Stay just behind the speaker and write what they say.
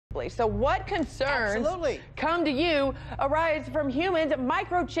Exactly. So what concerns come to you arise from humans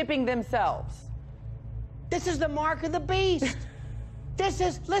microchipping themselves? This is the mark of the beast.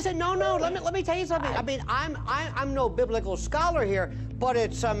 Listen, no, let me tell you something. I mean, I'm no biblical scholar here, but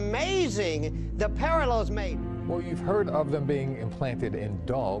it's amazing the parallels made. Well, you've heard of them being implanted in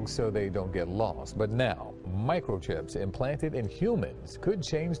dogs so they don't get lost. But now, microchips implanted in humans could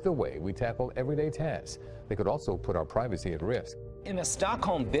change the way we tackle everyday tasks. They could also put our privacy at risk. In a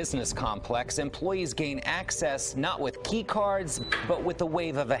Stockholm business complex, employees gain access not with key cards, but with the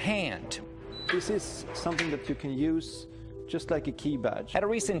wave of a hand. This is something that you can use just like a key badge. At a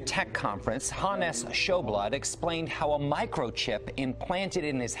recent tech conference, Hannes Sjöblad explained how a microchip implanted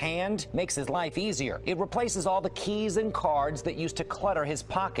in his hand makes his life easier. It replaces all the keys and cards that used to clutter his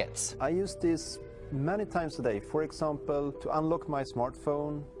pockets. I use this many times a day. For example, to unlock my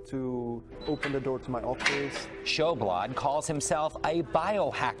smartphone, to open the door to my office. Sjöblad calls himself a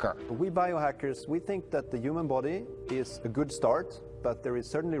biohacker. We biohackers, we think that the human body is a good start, but there is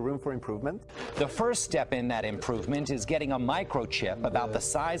certainly room for improvement. The first step in that improvement is getting a microchip about the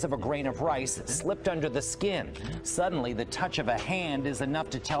size of a grain of rice slipped under the skin. Suddenly, the touch of a hand is enough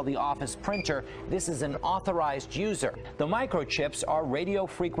to tell the office printer this is an authorized user. The microchips are radio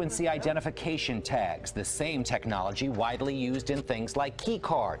frequency identification tags, the same technology widely used in things like key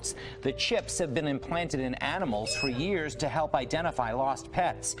cards. The chips have been implanted in animals for years to help identify lost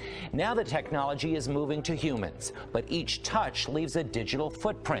pets. Now the technology is moving to humans, but each touch leaves a digital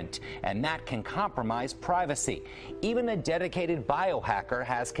footprint, and that can compromise privacy. Even a dedicated biohacker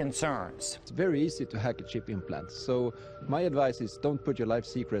has concerns. It's very easy to hack a chip implant, so my advice is don't put your life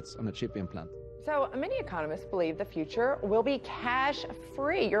secrets on a chip implant. So many economists believe the future will be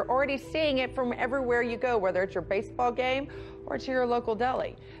cash-free. You're already seeing it from everywhere you go, whether it's your baseball game or to your local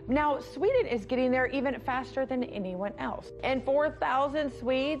deli. Now, Sweden is getting there even faster than anyone else. And 4,000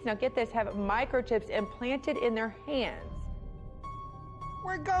 Swedes, now get this, have microchips implanted in their hands.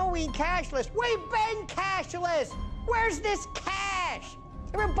 We're going cashless. We've been cashless. Where's this cash?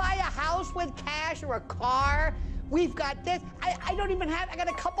 Ever buy a house with cash or a car? We've got this. I don't even have, I got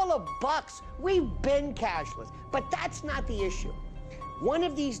a couple of bucks. We've been cashless. But that's not the issue. One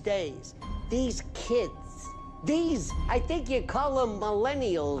of these days, these kids, I think you call them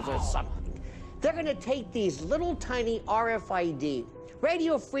millennials or something, they're gonna take these little tiny RFID,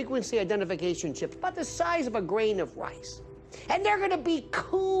 radio frequency identification chips, about the size of a grain of rice. And they're gonna be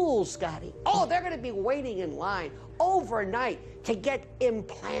cool, Scotty. Oh, they're gonna be waiting in line overnight to get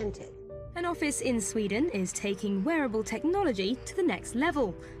implanted. An office in Sweden is taking wearable technology to the next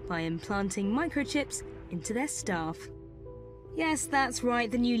level by implanting microchips into their staff. Yes, that's right,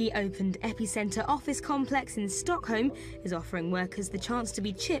 the newly opened Epicenter office complex in Stockholm is offering workers the chance to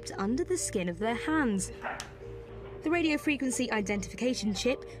be chipped under the skin of their hands. The radio frequency identification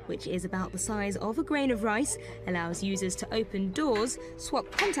chip, which is about the size of a grain of rice, allows users to open doors,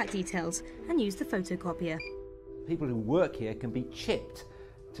 swap contact details, and use the photocopier. People who work here can be chipped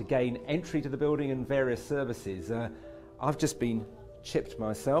to gain entry to the building and various services. I've just been chipped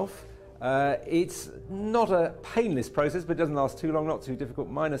myself. It's not a painless process, but it doesn't last too long, not too difficult.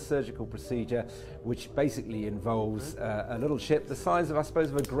 Minor surgical procedure, which basically involves a little chip the size of, I suppose,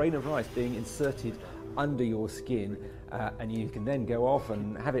 of a grain of rice being inserted under your skin, and you can then go off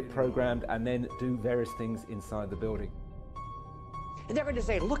and have it programmed and then do various things inside the building. And they're going to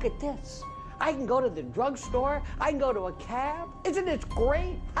say, look at this. I can go to the drugstore. I can go to a cab. Isn't it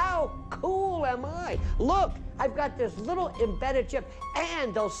great? How cool am I? Look, I've got this little embedded chip.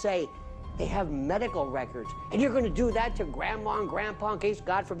 And they'll say, they have medical records. And you're going to do that to grandma and grandpa in case,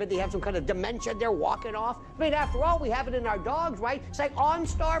 God forbid, they have some kind of dementia they're walking off. I mean, after all, we have it in our dogs, right? It's like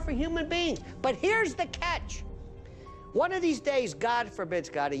OnStar for human beings. But here's the catch. One of these days, God forbid,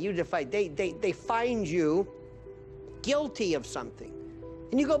 Scotty, they find you guilty of something.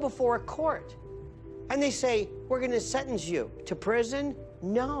 And you go before a court. And they say, we're going to sentence you to prison?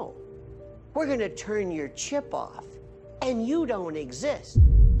 No. We're going to turn your chip off. And you don't exist.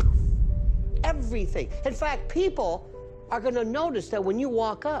 Everything. In fact, people are going to notice that when you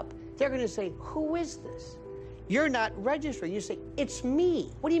walk up, they're going to say, who is this? You're not registered. You say, it's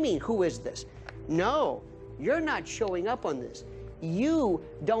me. What do you mean, who is this? No, you're not showing up on this. You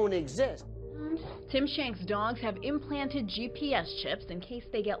don't exist. Tim Shank's dogs have implanted GPS chips in case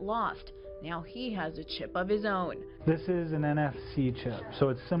they get lost. Now he has a chip of his own. This is an NFC chip, so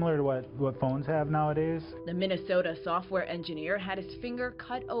it's similar to what phones have nowadays. The Minnesota software engineer had his finger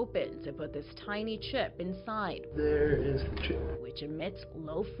cut open to put this tiny chip inside. There is the chip, which emits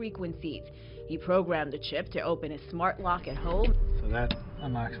low frequencies. He programmed the chip to open his smart lock at home. So that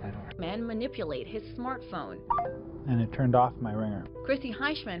unlocks my door. And manipulate his smartphone. And it turned off my ringer. Chrissy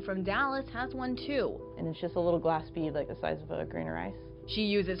Heichman from Dallas has one too. And it's just a little glass bead like the size of a grain of rice. She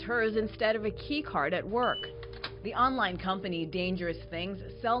uses hers instead of a key card at work. The online company Dangerous Things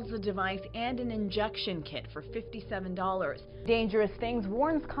sells the device and an injection kit for $57. Dangerous Things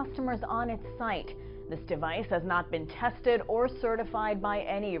warns customers on its site. This device has not been tested or certified by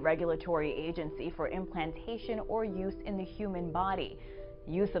any regulatory agency for implantation or use in the human body.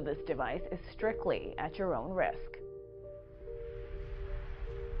 Use of this device is strictly at your own risk.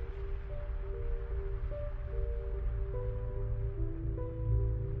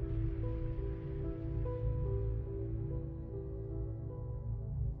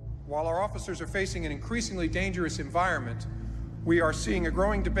 While our officers are facing an increasingly dangerous environment, we are seeing a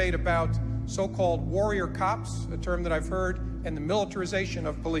growing debate about so-called warrior cops, a term that I've heard, and the militarization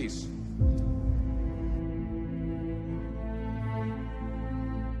of police.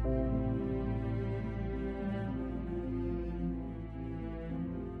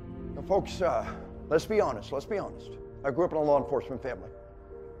 Now, folks, let's be honest. I grew up in a law enforcement family.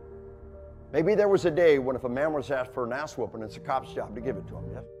 Maybe there was a day when if a man was asked for an ass whooping, it's a cop's job to give it to him,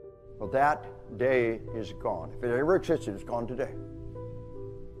 yes? Well, that day is gone. If it ever existed, it's gone today.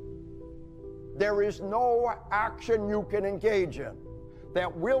 There is no action you can engage in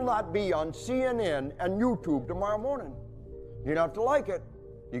that will not be on CNN and YouTube tomorrow morning. You don't have to like it.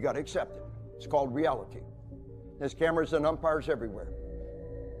 You got to accept it. It's called reality. There's cameras and umpires everywhere.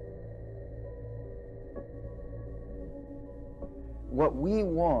 What we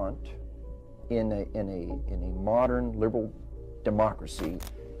want in a modern liberal democracy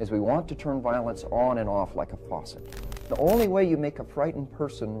is we want to turn violence on and off like a faucet. The only way you make a frightened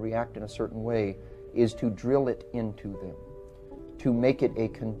person react in a certain way is to drill it into them, to make it a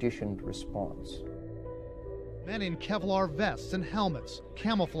conditioned response. Men in Kevlar vests and helmets,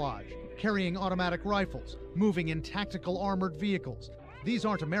 camouflage, carrying automatic rifles, moving in tactical armored vehicles. These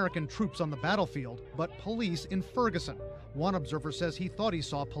aren't American troops on the battlefield, but police in Ferguson. One observer says he thought he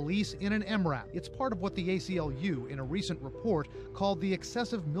saw police in an MRAP. It's part of what the ACLU, in a recent report, called the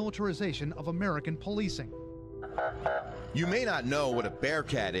excessive militarization of American policing. You may not know what a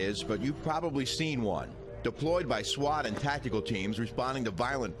Bearcat is, but you've probably seen one. Deployed by SWAT and tactical teams responding to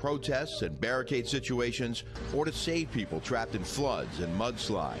violent protests and barricade situations, or to save people trapped in floods and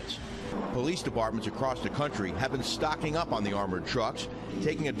mudslides. Police departments across the country have been stocking up on the armored trucks,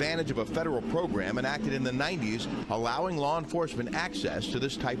 taking advantage of a federal program enacted in the 90s, allowing law enforcement access to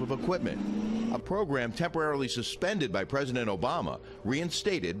this type of equipment. A program temporarily suspended by President Obama,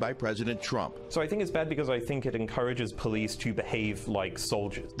 reinstated by President Trump. So I think it's bad because I think it encourages police to behave like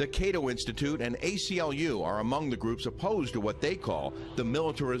soldiers. The Cato Institute and ACLU are among the groups opposed to what they call the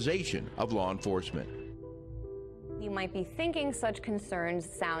militarization of law enforcement. You might be thinking such concerns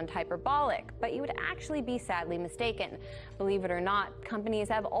sound hyperbolic, but you would actually be sadly mistaken. Believe it or not, companies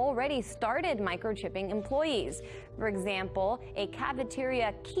have already started microchipping employees. For example, a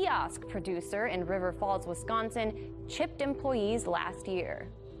cafeteria kiosk producer in River Falls, Wisconsin, chipped employees last year.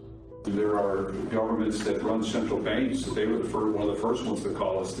 There are governments that run central banks. They were one of the first ones to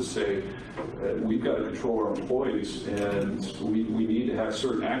call us to say, we've got to control our employees, and we need to have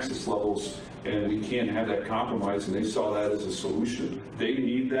certain access levels, and we can't have that compromise, and they saw that as a solution. They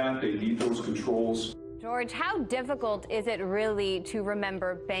need that. They need those controls. George, how difficult is it really to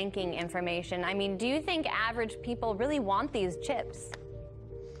remember banking information? I mean, do you think average people really want these chips?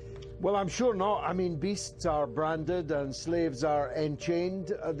 Well, I'm sure not. I mean, beasts are branded and slaves are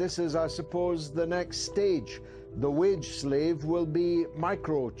enchained. This is, I suppose, the next stage. The wage slave will be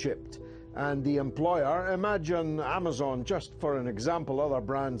microchipped. And the employer, imagine Amazon, just for an example, other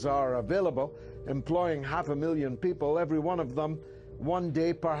brands are available, employing 500,000 people, every one of them, one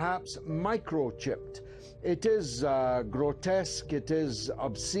day perhaps microchipped. It is grotesque, it is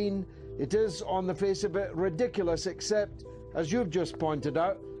obscene, it is, on the face of it, ridiculous, except, as you've just pointed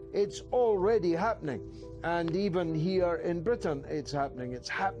out, it's already happening. And even here in Britain, it's happening. It's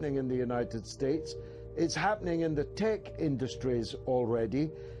happening in the United States. It's happening in the tech industries already.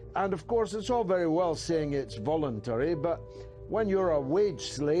 And of course, it's all very well saying it's voluntary, but when you're a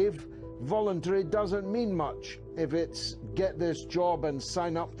wage slave, voluntary doesn't mean much. If it's get this job and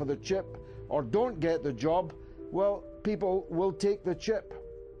sign up for the chip, or don't get the job, well, people will take the chip.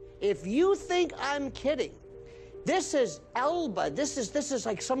 If you think I'm kidding, This is Elba. This is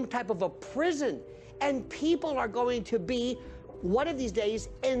like some type of a prison. And people are going to be, one of these days,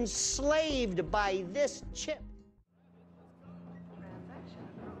 enslaved by this chip.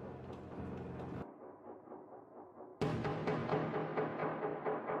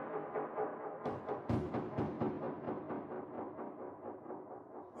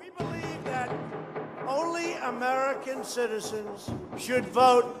 We believe that only American citizens should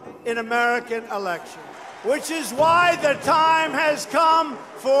vote in American elections, which is why the time has come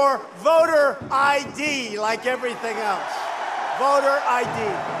for voter ID, like everything else. Voter ID.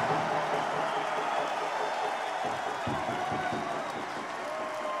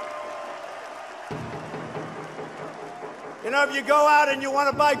 You know, if you go out and you want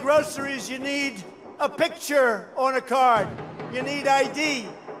to buy groceries, you need a picture on a card. You need ID.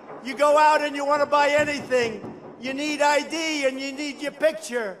 You go out and you want to buy anything, you need ID and you need your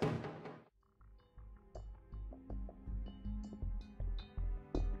picture.